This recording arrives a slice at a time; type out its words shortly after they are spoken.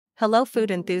Hello food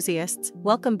enthusiasts,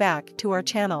 welcome back to our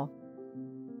channel.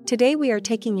 Today we are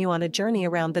taking you on a journey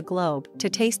around the globe to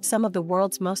taste some of the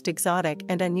world's most exotic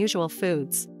and unusual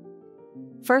foods.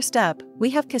 First up,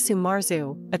 we have Casu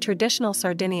Marzu, a traditional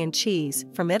Sardinian cheese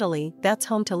from Italy that's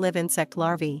home to live insect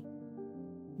larvae.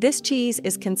 This cheese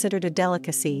is considered a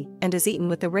delicacy and is eaten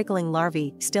with the wriggling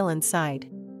larvae still inside.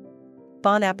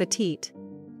 Bon appetit!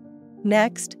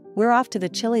 Next, we're off to the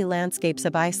chilly landscapes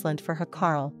of Iceland for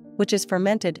Hákarl, which is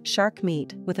fermented shark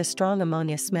meat with a strong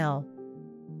ammonia smell.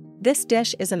 This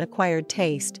dish is an acquired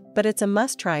taste, but it's a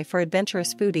must-try for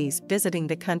adventurous foodies visiting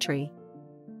the country.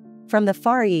 From the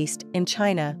Far East, in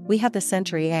China, we have the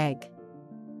century egg.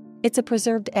 It's a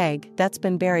preserved egg that's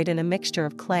been buried in a mixture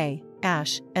of clay,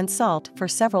 ash, and salt for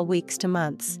several weeks to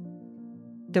months.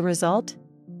 The result?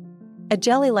 A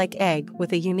jelly-like egg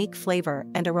with a unique flavor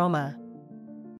and aroma.